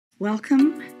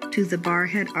Welcome to the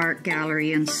Barrhead Art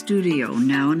Gallery and Studio,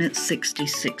 now in its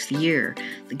 66th year.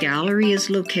 The gallery is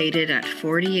located at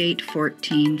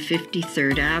 4814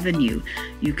 53rd Avenue.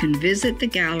 You can visit the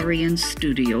gallery and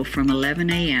studio from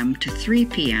 11 a.m. to 3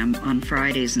 p.m. on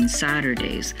Fridays and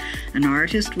Saturdays. An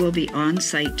artist will be on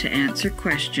site to answer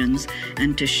questions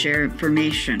and to share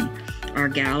information. Our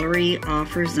gallery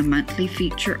offers a monthly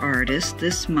feature artist.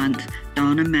 This month,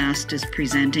 Donna Mast is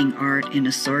presenting art in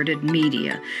assorted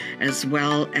media, as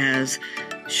well as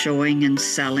showing and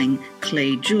selling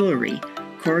clay jewelry.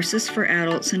 Courses for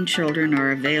adults and children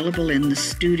are available in the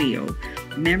studio.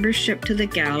 Membership to the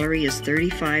gallery is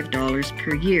 $35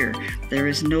 per year. There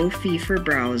is no fee for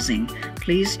browsing.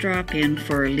 Please drop in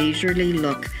for a leisurely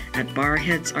look at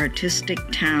Barrhead's artistic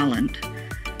talent.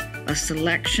 A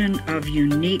selection of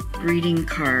unique greeting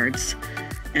cards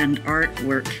and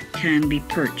artwork can be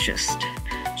purchased.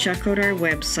 Check out our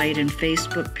website and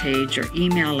Facebook page or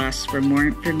email us for more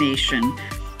information.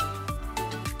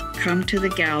 Come to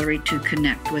the gallery to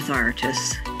connect with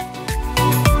artists.